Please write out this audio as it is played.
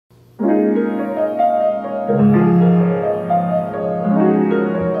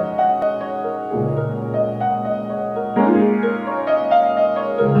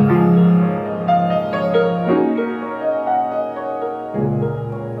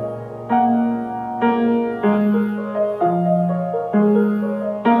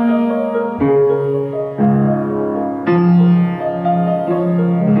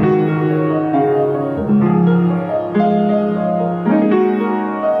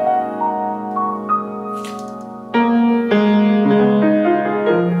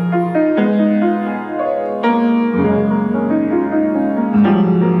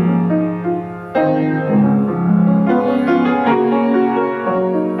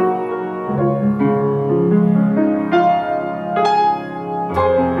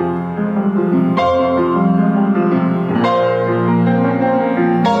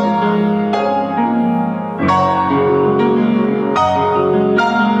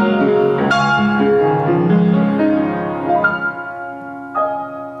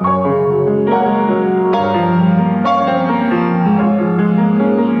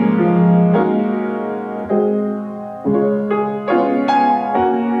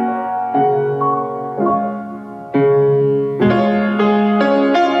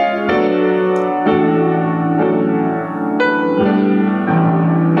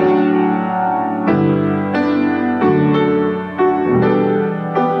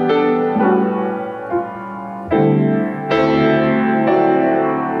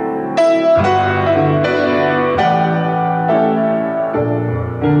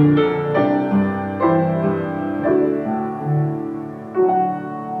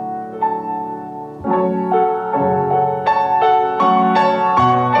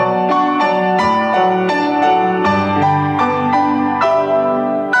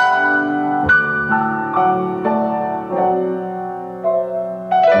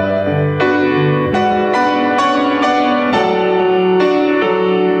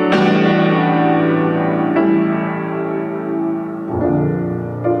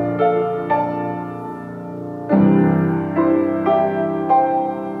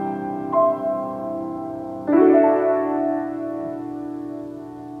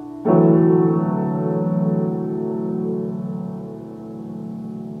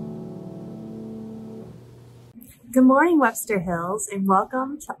Good morning, Webster Hills, and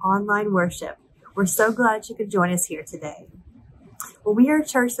welcome to online worship. We're so glad you could join us here today. Well, we are a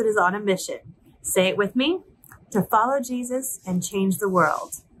church that is on a mission. Say it with me: to follow Jesus and change the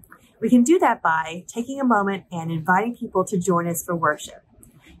world. We can do that by taking a moment and inviting people to join us for worship.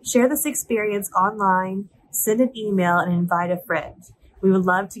 Share this experience online, send an email, and invite a friend. We would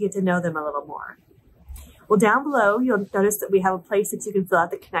love to get to know them a little more. Well, down below, you'll notice that we have a place that you can fill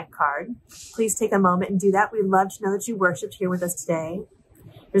out the Connect card. Please take a moment and do that. We'd love to know that you worshiped here with us today.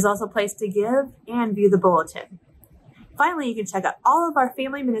 There's also a place to give and view the bulletin. Finally, you can check out all of our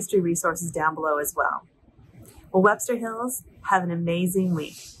family ministry resources down below as well. Well, Webster Hills, have an amazing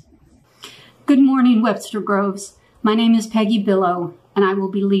week. Good morning, Webster Groves. My name is Peggy Billow, and I will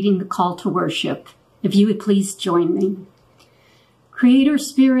be leading the call to worship. If you would please join me. Creator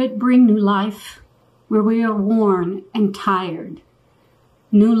Spirit, bring new life where we are worn and tired.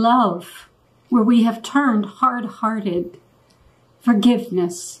 New love where we have turned hard-hearted.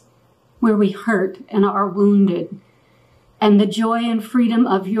 Forgiveness where we hurt and are wounded. And the joy and freedom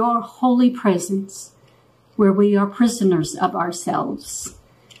of your holy presence where we are prisoners of ourselves.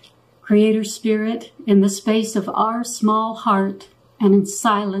 Creator Spirit, in the space of our small heart and in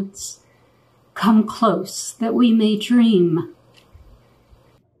silence, come close that we may dream.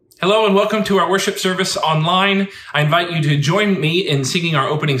 Hello and welcome to our worship service online. I invite you to join me in singing our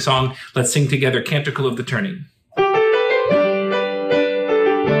opening song. Let's sing together Canticle of the Turning.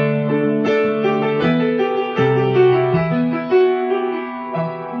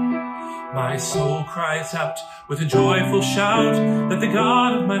 My soul cries out with a joyful shout that the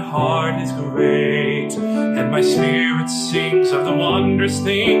God of my heart is great. And my spirit sings of the wondrous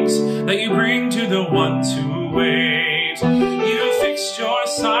things that you bring to the ones who wait. You fixed your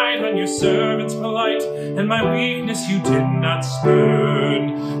sight on your servants polite, and my weakness you did not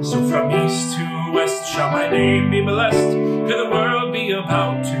spurn. So from east to west shall my name be blessed, till the world be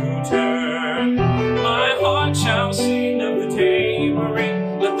about to turn. My heart shall sing of the day you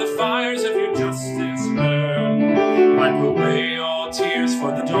bring, let the fires of your justice burn. Wipe away all tears,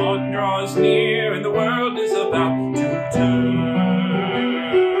 for the dawn draws near, and the world is about to turn.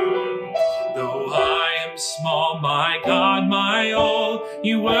 Though I am small, my God, my all,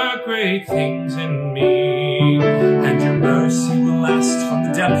 you work great things in me, and your mercy will last from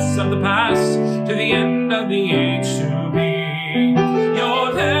the depths of the past to the end of the age to be.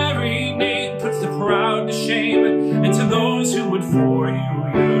 Your very name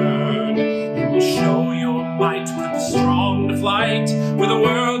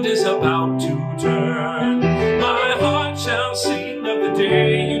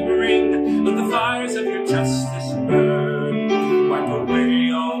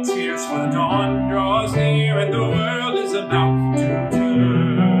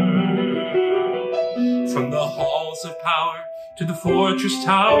fortress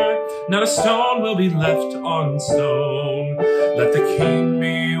tower, not a stone will be left on stone. Let the king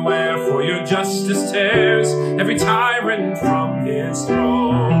beware, for your justice tears every tyrant from his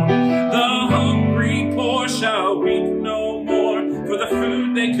throne. The hungry poor shall weep no more for the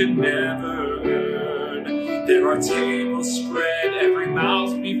food they could never earn. There are tables spread, every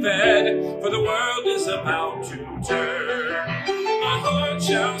mouth be fed, for the world is about to turn. My heart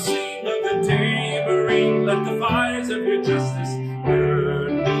shall sing of the day you bring, let the fires of your justice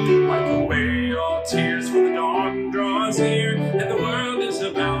burn. Wipe away all tears, for the dawn draws near, and the world is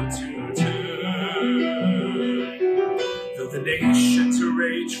about to turn. Though the nations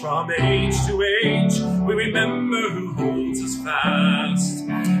rage from age to age, we remember who holds us fast.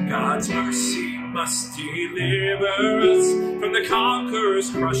 God's mercy must deliver us from the conqueror's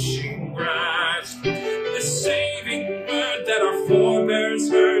crushing grasp. The saving word that our forebears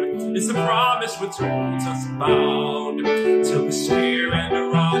heard is the promise which holds us bound, till the spear and the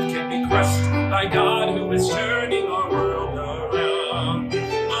rod can be crushed by God, who is turning our world around.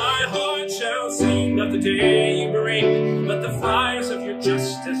 My heart shall sing of the day you bring, let the fires of your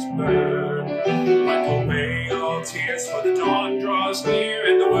justice burn. Wipe away all tears, for the dawn draws near,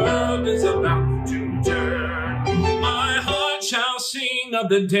 and the world is about to turn. My heart shall sing of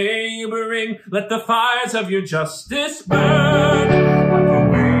the day you bring, let the fires of your justice burn. Wipe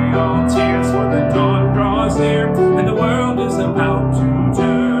away all tears, for the dawn draws near, and the world is about to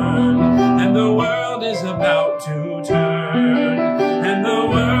turn. And the world is about to turn. And the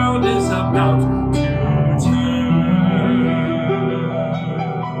world is about to turn.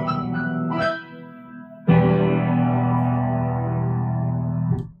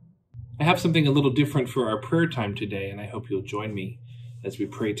 I have something a little different for our prayer time today, and I hope you'll join me as we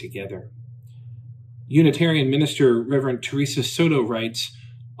pray together. Unitarian minister Reverend Teresa Soto writes,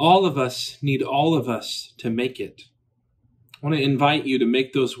 "All of us need all of us to make it." I want to invite you to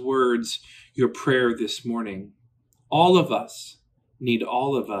make those words your prayer this morning. All of us need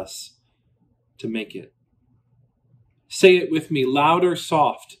all of us to make it. Say it with me, loud or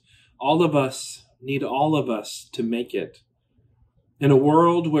soft. All of us need all of us to make it. In a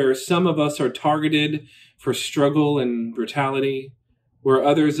world where some of us are targeted for struggle and brutality, where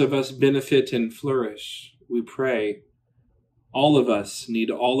others of us benefit and flourish, we pray, all of us need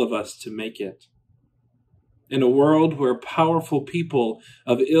all of us to make it. In a world where powerful people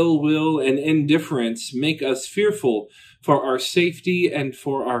of ill will and indifference make us fearful for our safety and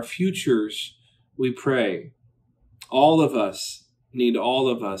for our futures, we pray, all of us need all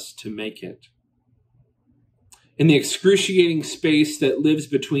of us to make it. In the excruciating space that lives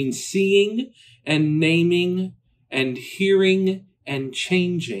between seeing and naming and hearing and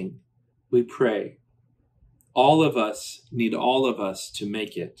changing, we pray, all of us need all of us to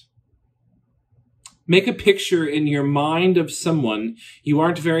make it. Make a picture in your mind of someone you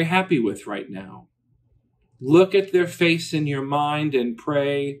aren't very happy with right now. Look at their face in your mind and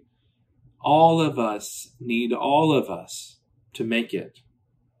pray, all of us need all of us to make it.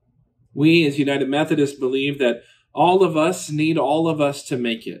 We as United Methodists believe that all of us need all of us to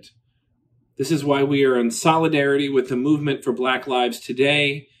make it. This is why we are in solidarity with the movement for Black lives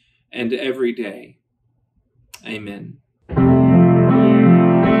today and every day. Amen.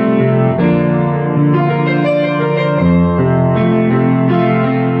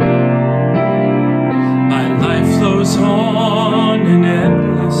 My life flows on in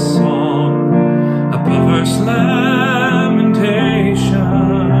endless song, above earth's lamentation.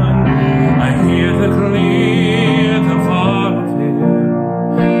 I hear the clear, the far of Him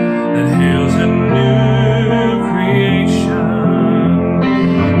that hails a new creation.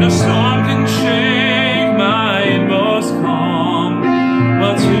 No storm can shake my inmost calm,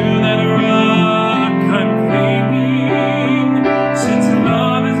 while to that rock I'm clinging, since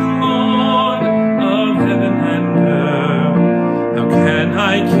love is Lord of heaven and earth. How can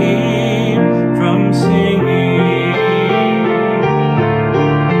I keep from singing?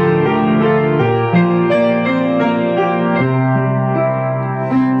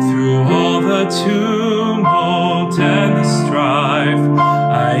 Tumult and the strife,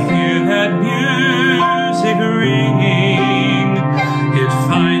 I hear that music ringing. It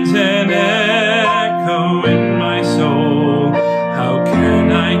finds an echo in my soul. How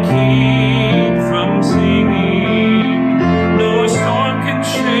can I keep from singing? No storm can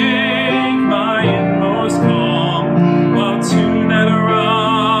shake my inmost calm, while to that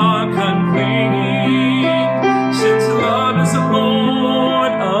rock I'm clinging, since love is the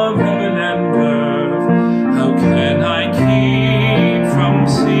Lord of heaven and earth.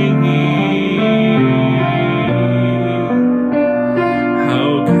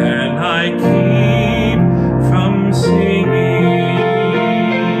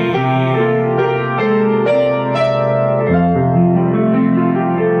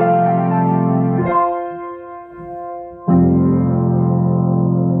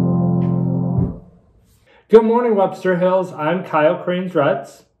 Webster Hills. I'm Kyle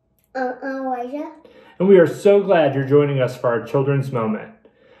Cranes-Rutz. Elijah. And we are so glad you're joining us for our Children's Moment.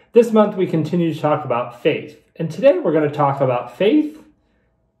 This month we continue to talk about faith. And today we're going to talk about faith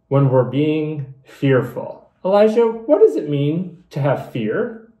when we're being fearful. Elijah, what does it mean to have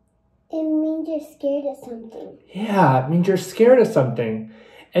fear? It means you're scared of something. Yeah, it means you're scared of something.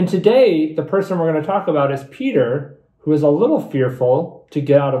 And today, the person we're going to talk about is Peter, who is a little fearful to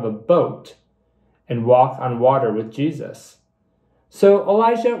get out of a boat and walk on water with Jesus. So,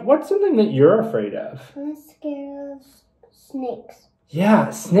 Elijah, what's something that you're afraid of? I'm scared of snakes. Yeah,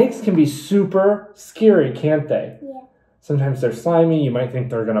 snakes can be super scary, can't they? Yeah. Sometimes they're slimy. You might think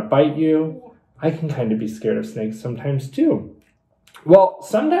they're going to bite you. Yeah. I can kind of be scared of snakes sometimes too. Well,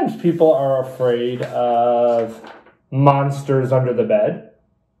 sometimes people are afraid of monsters under the bed.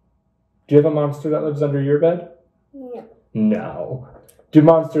 Do you have a monster that lives under your bed? No. No. Do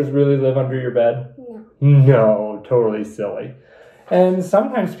monsters really live under your bed? No. No, totally silly. And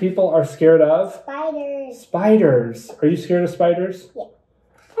sometimes people are scared of Spiders. spiders. Are you scared of spiders? Yeah.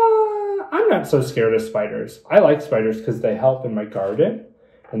 I'm not so scared of spiders. I like spiders because they help in my garden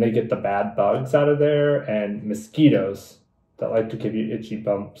and they get the bad bugs out of there, and mosquitoes that like to give you itchy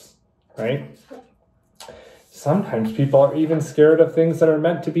bumps, right? Sometimes people are even scared of things that are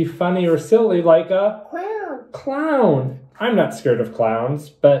meant to be funny or silly, like a clown. I'm not scared of clowns,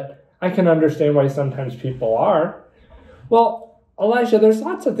 but I can understand why sometimes people are. Well, Elijah, there's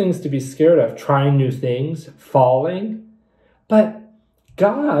lots of things to be scared of. Trying new things, falling. But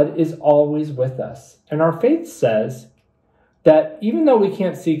God is always with us. And our faith says that even though we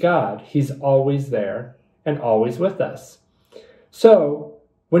can't see God, He's always there and always with us. So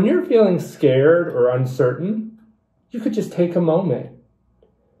when you're feeling scared or uncertain, you could just take a moment.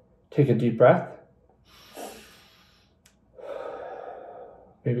 Take a deep breath.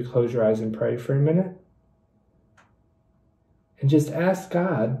 Maybe close your eyes and pray for a minute. And just ask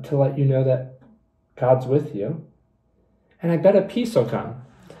God to let you know that God's with you. And I bet a peace will come.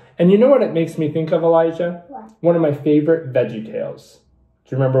 And you know what it makes me think of, Elijah? What? One of my favorite VeggieTales.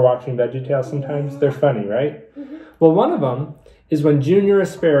 Do you remember watching VeggieTales sometimes? They're funny, right? Mm-hmm. Well, one of them is when Junior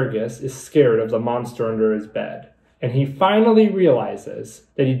Asparagus is scared of the monster under his bed. And he finally realizes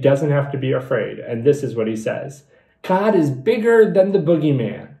that he doesn't have to be afraid. And this is what he says. God is bigger than the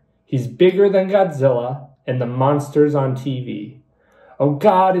boogeyman. He's bigger than Godzilla and the monsters on TV. Oh,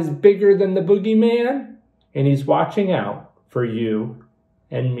 God is bigger than the boogeyman, and He's watching out for you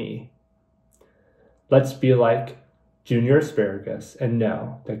and me. Let's be like Junior Asparagus and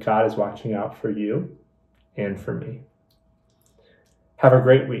know that God is watching out for you and for me. Have a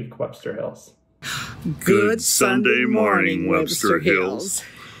great week, Webster Hills. Good Sunday morning, Webster Hills.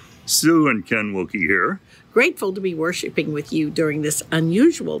 Sue and Ken Wilkie here. Grateful to be worshiping with you during this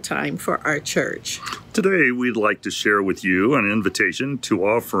unusual time for our church. Today, we'd like to share with you an invitation to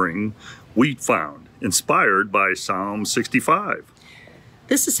offering Wheat Found, inspired by Psalm 65.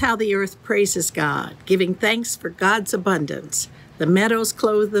 This is how the earth praises God, giving thanks for God's abundance. The meadows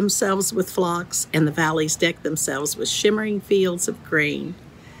clothe themselves with flocks, and the valleys deck themselves with shimmering fields of grain,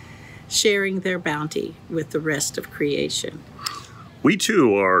 sharing their bounty with the rest of creation. We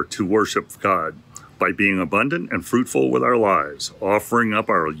too are to worship God by being abundant and fruitful with our lives, offering up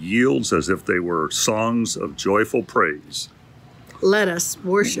our yields as if they were songs of joyful praise. Let us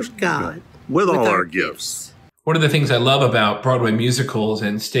worship God with all our gifts. One of the things I love about Broadway musicals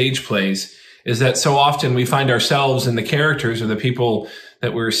and stage plays is that so often we find ourselves in the characters or the people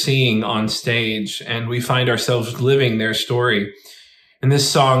that we're seeing on stage, and we find ourselves living their story. And this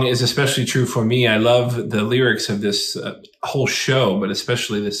song is especially true for me. I love the lyrics of this whole show, but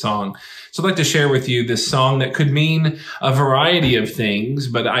especially this song. So I'd like to share with you this song that could mean a variety of things,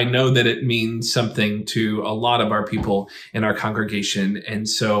 but I know that it means something to a lot of our people in our congregation. And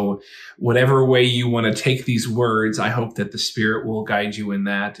so whatever way you want to take these words, I hope that the Spirit will guide you in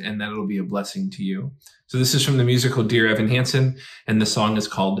that, and that it'll be a blessing to you. So this is from the musical Dear Evan Hansen, and the song is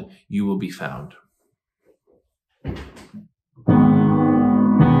called You Will Be Found.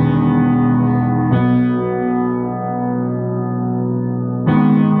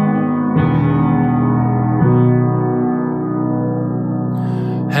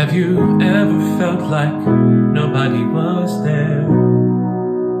 Have you ever felt like nobody was there?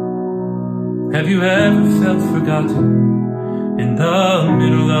 Have you ever felt forgotten in the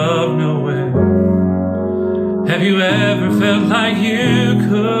middle of nowhere? Have you ever felt like you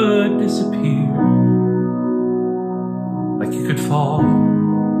could disappear? Like you could fall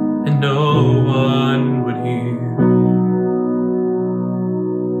and no one would hear?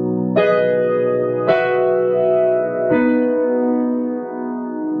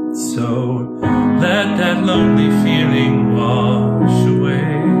 So let that lonely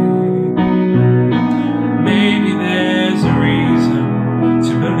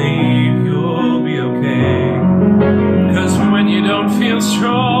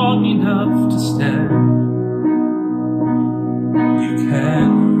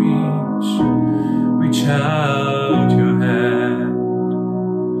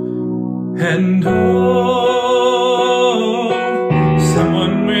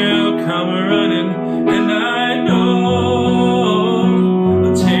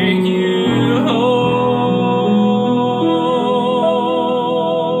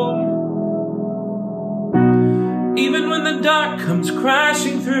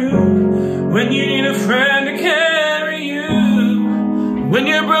when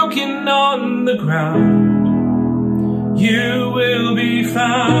you're broken on the ground, you will be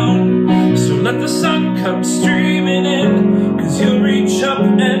found. So let the sun come streaming in, 'cause you'll reach up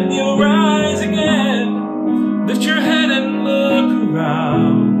and you'll rise again. Lift your head and look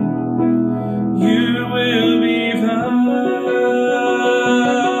around. You will be found.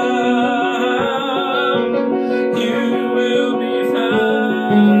 You will be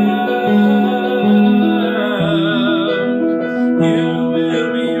found. You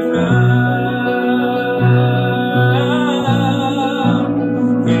will be found.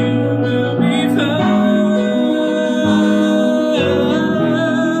 You will be found.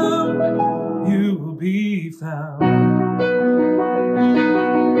 You will be found.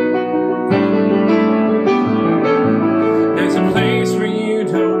 There's a place where you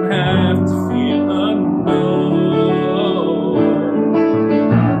don't have to feel unknown.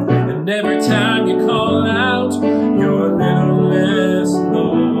 And every time you call out, you're a little less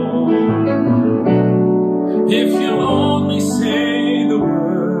alone. If you only say the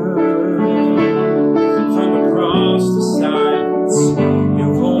word from across the silence,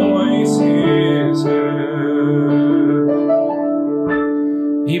 your voice is heard.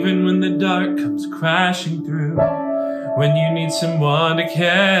 Even when the dark comes crashing through, when you need someone to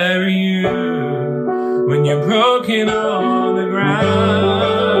carry you, when you're broken on the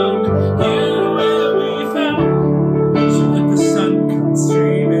ground, you will be found. So let the sun come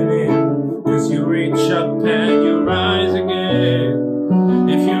streaming in, 'cause you reach up and you rise again.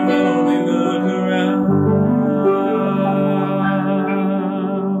 If you only look around,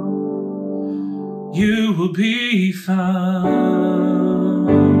 you will be found.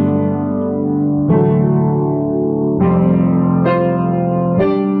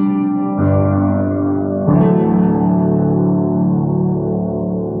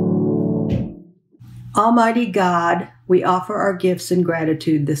 Almighty God, we offer our gifts in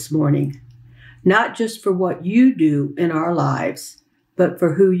gratitude this morning, not just for what you do in our lives, but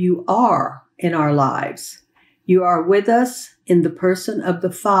for who you are in our lives. You are with us in the person of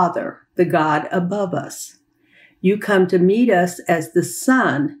the Father, the God above us. You come to meet us as the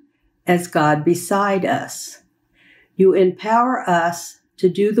Son, as God beside us. You empower us to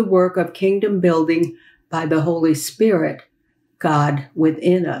do the work of kingdom building by the Holy Spirit, God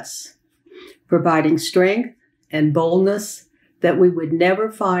within us, providing strength and boldness that we would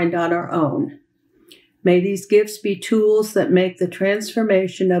never find on our own. May these gifts be tools that make the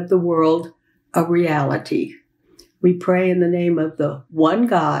transformation of the world a reality. We pray in the name of the one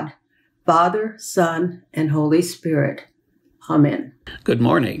God, Father, Son, and Holy Spirit. Amen. Good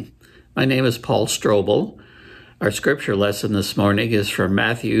morning. My name is Paul Strobel. Our scripture lesson this morning is from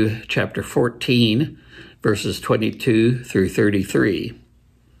Matthew chapter 14, verses 22 through 33.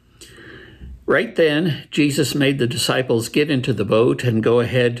 Right then, Jesus made the disciples get into the boat and go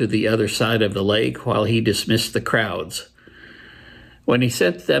ahead to the other side of the lake while he dismissed the crowds. When he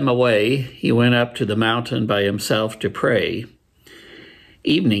sent them away, he went up to the mountain by himself to pray.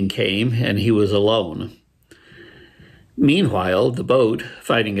 Evening came, and he was alone. Meanwhile, the boat,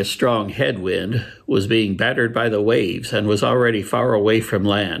 fighting a strong headwind, was being battered by the waves and was already far away from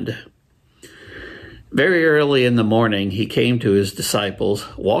land. Very early in the morning, he came to his disciples,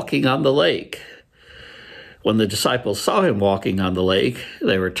 walking on the lake. When the disciples saw him walking on the lake,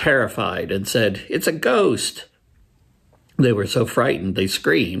 they were terrified and said, "It's a ghost." They were so frightened they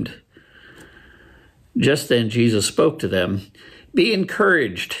screamed. Just then Jesus spoke to them, "Be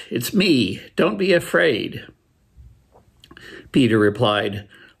encouraged, it's me, don't be afraid." Peter replied,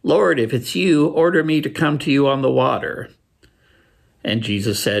 "Lord, if it's you, order me to come to you on the water." And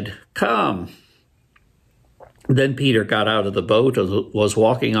Jesus said, "Come." Then Peter got out of the boat and was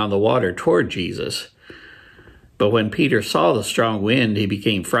walking on the water toward Jesus. But when Peter saw the strong wind, he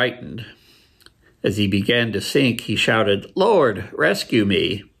became frightened. As he began to sink, he shouted, "Lord, rescue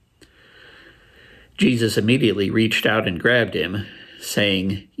me." Jesus immediately reached out and grabbed him,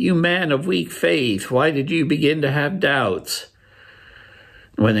 saying, "You man of weak faith, why did you begin to have doubts?"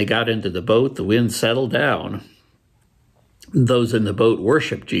 When they got into the boat, the wind settled down. Those in the boat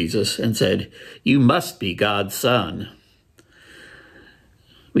worshiped Jesus and said, "You must be God's Son."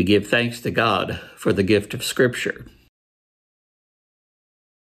 We give thanks to God for the gift of Scripture.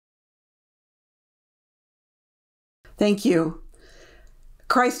 Thank you.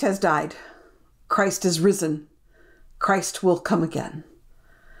 Christ has died. Christ is risen. Christ will come again.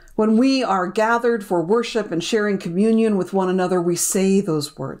 When we are gathered for worship and sharing communion with one another, we say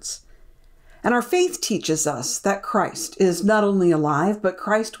those words. And our faith teaches us that Christ is not only alive, but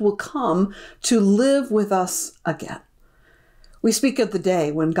Christ will come to live with us again. We speak of the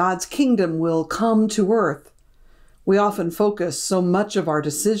day when God's kingdom will come to earth, We often focus so much of our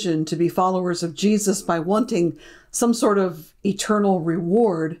decision to be followers of Jesus by wanting some sort of eternal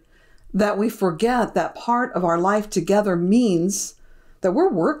reward that we forget that part of our life together means that we're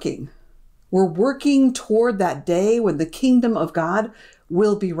working. We're working toward that day when the kingdom of God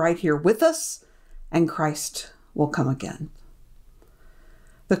will be right here with us and Christ will come again.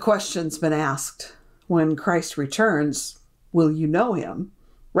 The question's been asked, when Christ returns, will you know him,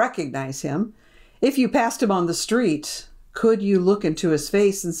 recognize him? If you passed him on the street, could you look into his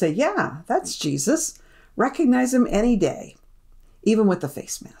face and say, yeah, that's Jesus, recognize him any day, even with the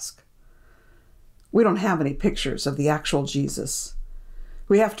face mask? We don't have any pictures of the actual Jesus.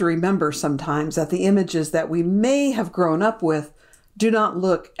 We have to remember sometimes that the images that we may have grown up with do not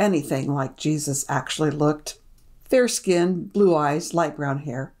look anything like Jesus actually looked. Fair skin, blue eyes, light brown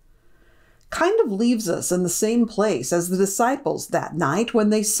hair. Kind of leaves us in the same place as the disciples that night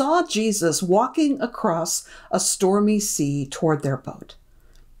when they saw Jesus walking across a stormy sea toward their boat.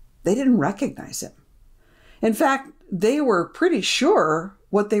 They didn't recognize him. In fact, they were pretty sure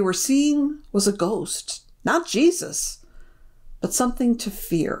what they were seeing was a ghost, not Jesus, but something to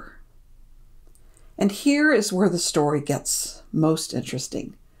fear. And here is where the story gets most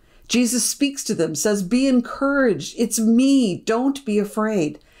interesting. Jesus speaks to them, says, "Be encouraged. It's me. Don't be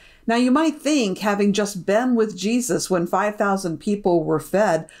afraid." Now, you might think, having just been with Jesus when 5,000 people were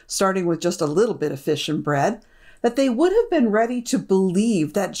fed, starting with just a little bit of fish and bread, that they would have been ready to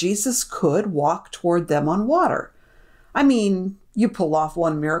believe that Jesus could walk toward them on water. I mean, you pull off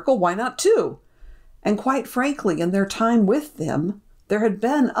one miracle, why not two? And quite frankly, in their time with them, there had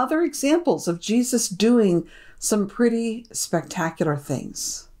been other examples of Jesus doing some pretty spectacular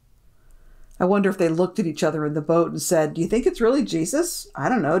things. I wonder if they looked at each other in the boat and said, "Do you think it's really Jesus? I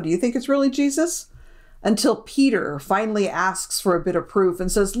don't know. Do you think it's really Jesus?" Until Peter finally asks for a bit of proof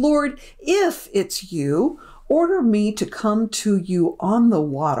and says, "Lord, if it's you, order me to come to you on the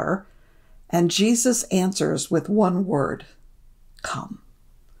water." And Jesus answers with one word, "Come."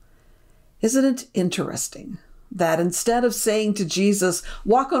 Isn't it interesting that instead of saying to Jesus,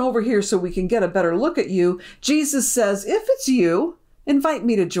 "Walk on over here so we can get a better look at you," Jesus says, "If it's you, invite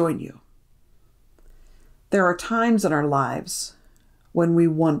me to join you." There are times in our lives when we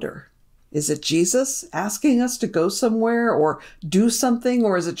wonder, is it Jesus asking us to go somewhere or do something,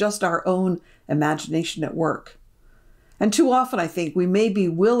 or is it just our own imagination at work? And too often, I think, we may be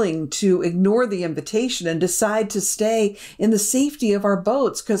willing to ignore the invitation and decide to stay in the safety of our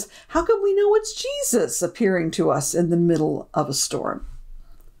boats, because how can we know it's Jesus appearing to us in the middle of a storm?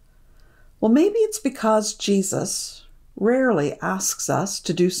 Well, maybe it's because Jesus rarely asks us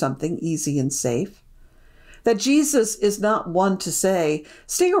to do something easy and safe. That Jesus is not one to say,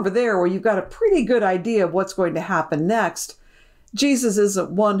 "Stay over there where you've got a pretty good idea of what's going to happen next." Jesus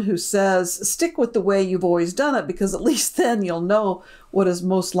isn't one who says, "Stick with the way you've always done it, because at least then you'll know what is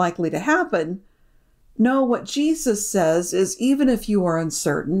most likely to happen." No, what Jesus says is, even if you are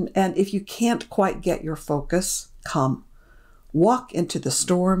uncertain and if you can't quite get your focus, come. Walk into the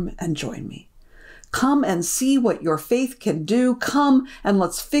storm and join me. Come and see what your faith can do. Come and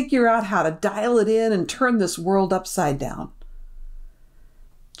let's figure out how to dial it in and turn this world upside down.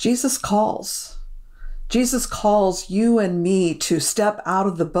 Jesus calls. Jesus calls you and me to step out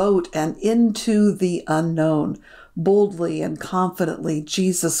of the boat and into the unknown. Boldly and confidently,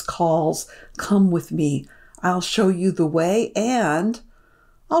 Jesus calls, "Come with me. I'll show you the way, and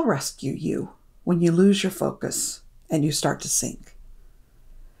I'll rescue you when you lose your focus and you start to sink."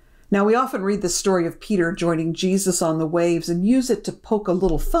 Now, we often read the story of Peter joining Jesus on the waves and use it to poke a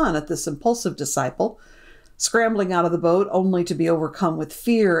little fun at this impulsive disciple, scrambling out of the boat only to be overcome with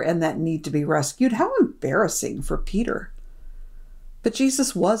fear and that need to be rescued. How embarrassing for Peter. But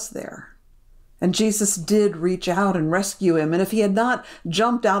Jesus was there, and Jesus did reach out and rescue him. And if he had not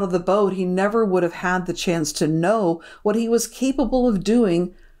jumped out of the boat, he never would have had the chance to know what he was capable of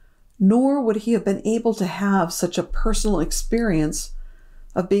doing, nor would he have been able to have such a personal experience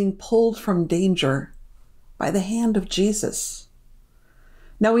of being pulled from danger by the hand of Jesus.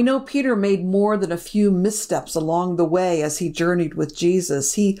 Now, we know Peter made more than a few missteps along the way as he journeyed with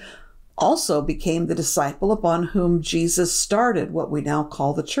Jesus. He also became the disciple upon whom Jesus started what we now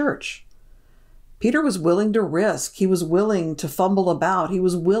call the church. Peter was willing to risk. He was willing to fumble about. He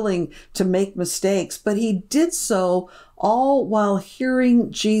was willing to make mistakes, but he did so all while hearing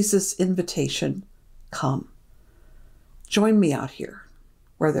Jesus' invitation, "Come. Join me out here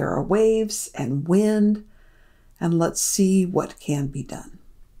where there are waves and wind, and let's see what can be done."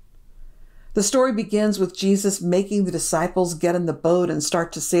 The story begins with Jesus making the disciples get in the boat and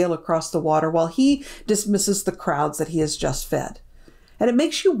start to sail across the water while he dismisses the crowds that he has just fed. And it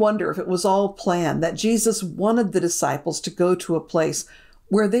makes you wonder if it was all planned, that Jesus wanted the disciples to go to a place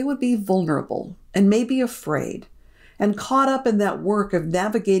where they would be vulnerable and maybe afraid and caught up in that work of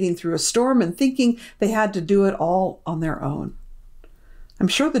navigating through a storm and thinking they had to do it all on their own. I'm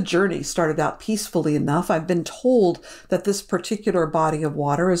sure the journey started out peacefully enough. I've been told that this particular body of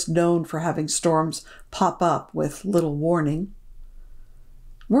water is known for having storms pop up with little warning.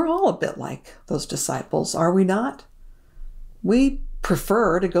 We're all a bit like those disciples, are we not? We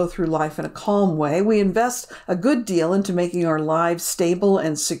prefer to go through life in a calm way. We invest a good deal into making our lives stable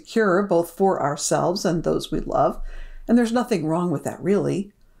and secure, both for ourselves and those we love. And there's nothing wrong with that,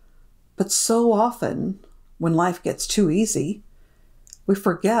 really. But so often, when life gets too easy, we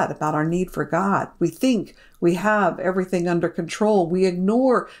forget about our need for God. We think we have everything under control. We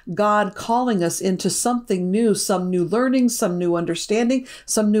ignore God calling us into something new, some new learning, some new understanding,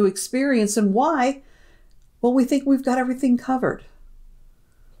 some new experience. And why? Well, we think we've got everything covered.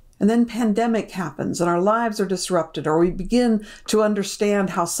 And then pandemic happens and our lives are disrupted, or we begin to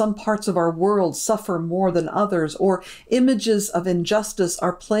understand how some parts of our world suffer more than others, or images of injustice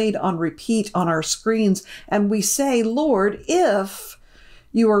are played on repeat on our screens. And we say, Lord, if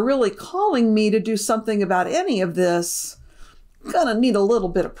you are really calling me to do something about any of this, I'm gonna need a little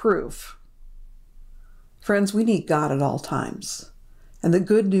bit of proof. Friends, we need God at all times. And the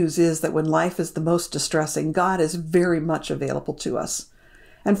good news is that when life is the most distressing, God is very much available to us.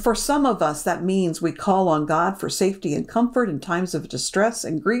 And for some of us, that means we call on God for safety and comfort in times of distress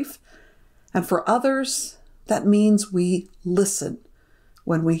and grief. And for others, that means we listen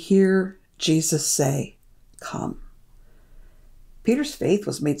when we hear Jesus say, come. Peter's faith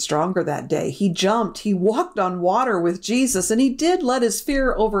was made stronger that day. He jumped, he walked on water with Jesus, and he did let his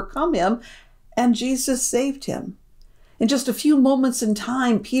fear overcome him, and Jesus saved him. In just a few moments in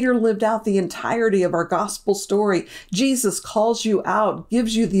time, Peter lived out the entirety of our gospel story. Jesus calls you out,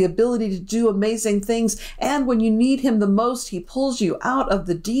 gives you the ability to do amazing things, and when you need him the most, he pulls you out of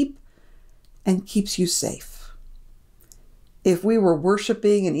the deep and keeps you safe. If we were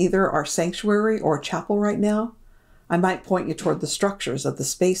worshiping in either our sanctuary or chapel right now, I might point you toward the structures of the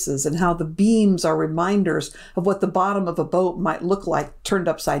spaces and how the beams are reminders of what the bottom of a boat might look like turned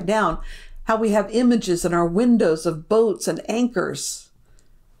upside down, how we have images in our windows of boats and anchors.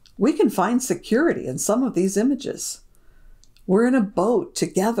 We can find security in some of these images. We're in a boat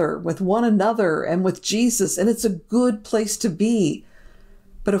together with one another and with Jesus, and it's a good place to be.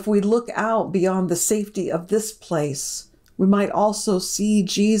 But if we look out beyond the safety of this place, we might also see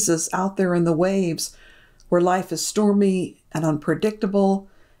Jesus out there in the waves, where life is stormy and unpredictable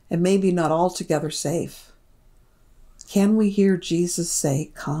and maybe not altogether safe. Can we hear Jesus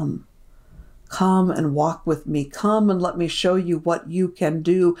say, come? Come and walk with me. Come and let me show you what you can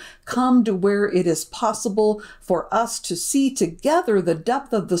do. Come to where it is possible for us to see together the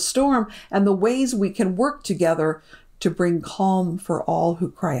depth of the storm and the ways we can work together to bring calm for all who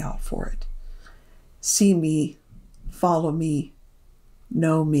cry out for it. See me, follow me,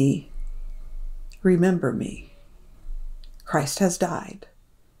 know me, remember me. Christ has died.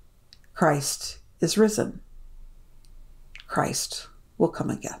 Christ is risen. Christ will come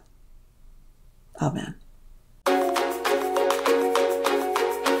again. Amen.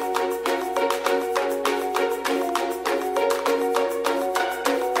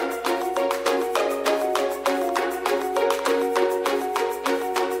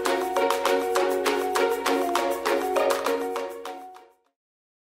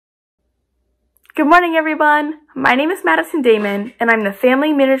 Good morning, everyone. My name is Madison Damon, and I'm the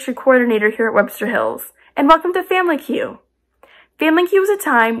Family Ministry Coordinator here at Webster Hills. And welcome to Family Q. Family Q is a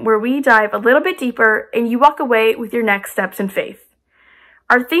time where we dive a little bit deeper and you walk away with your next steps in faith.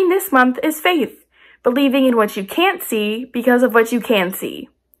 Our theme this month is faith, believing in what you can't see because of what you can see.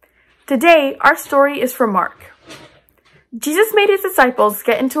 Today, our story is from Mark. Jesus made his disciples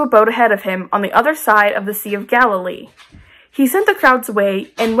get into a boat ahead of him on the other side of the Sea of Galilee. He sent the crowds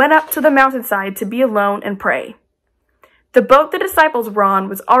away and went up to the mountainside to be alone and pray. The boat the disciples were on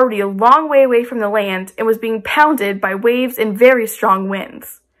was already a long way away from the land and was being pounded by waves and very strong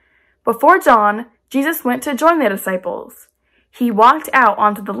winds. Before dawn, Jesus went to join the disciples. He walked out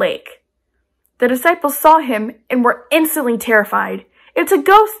onto the lake. The disciples saw him and were instantly terrified. "It's a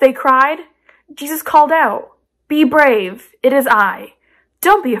ghost," they cried. Jesus called out, "Be brave, it is I.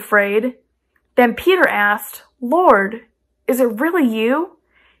 Don't be afraid." Then Peter asked, "Lord, is it really you?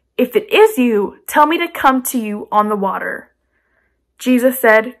 If it is you, tell me to come to you on the water." Jesus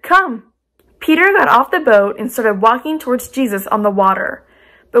said, "Come." Peter got off the boat and started walking towards Jesus on the water.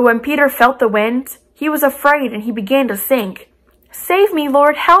 But when Peter felt the wind, he was afraid and he began to sink. "Save me,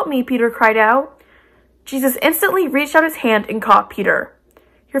 Lord, help me," Peter cried out. Jesus instantly reached out his hand and caught Peter.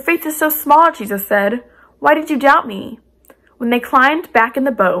 "Your faith is so small," Jesus said. "Why did you doubt me?" When they climbed back in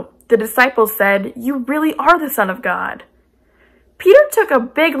the boat, the disciples said, "You really are the Son of God." Peter took a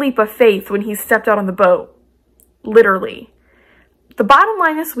big leap of faith when he stepped out on the boat. Literally. The bottom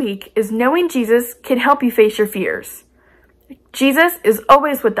line this week is knowing Jesus can help you face your fears. Jesus is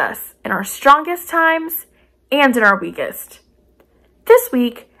always with us in our strongest times and in our weakest. This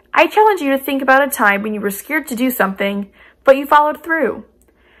week, I challenge you to think about a time when you were scared to do something, but you followed through.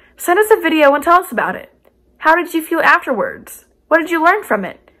 Send us a video and tell us about it. How did you feel afterwards? What did you learn from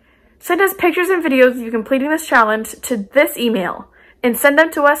it? Send us pictures and videos of you completing this challenge to this email and send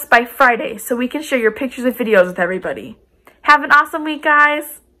them to us by Friday so we can share your pictures and videos with everybody. Have an awesome week,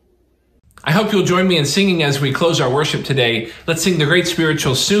 guys. I hope you'll join me in singing as we close our worship today. Let's sing the great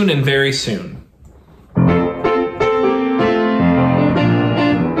spiritual Soon and Very Soon.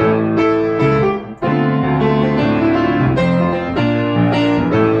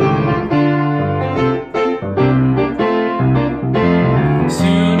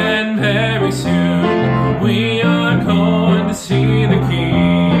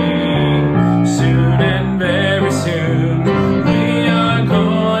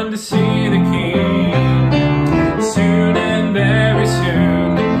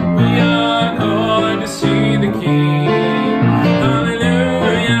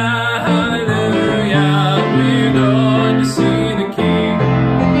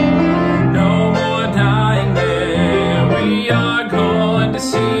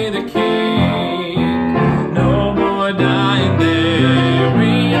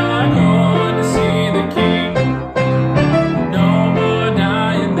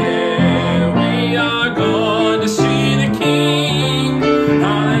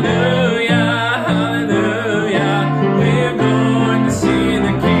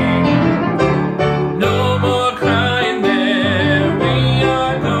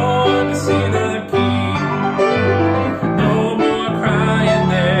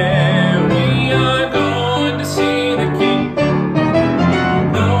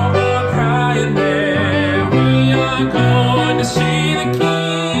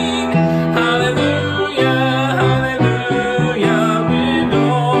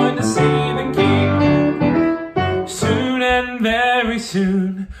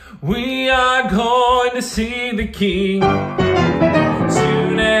 King.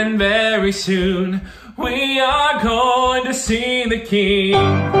 Soon and very soon, we are going to see the King.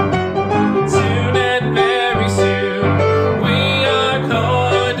 Soon and very soon, we are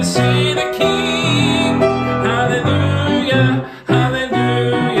going to see the King. Hallelujah,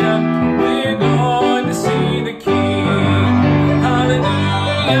 hallelujah, we're going to see the King.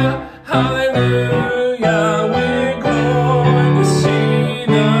 Hallelujah, hallelujah, we're going to see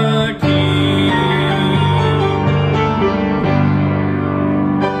the King.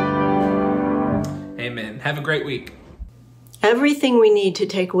 Have a great week. Everything we need to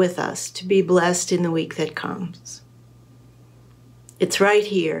take with us to be blessed in the week that comes. It's right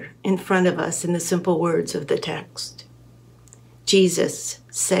here in front of us in the simple words of the text. Jesus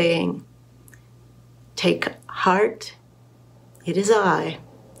saying, "Take heart, it is I.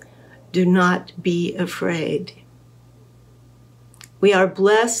 Do not be afraid." We are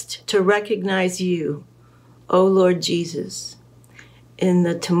blessed to recognize you, O Lord Jesus, in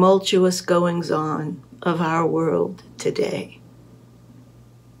the tumultuous goings-on of our world today.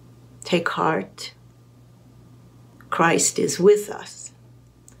 Take heart. Christ is with us.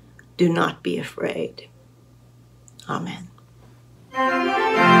 Do not be afraid. Amen.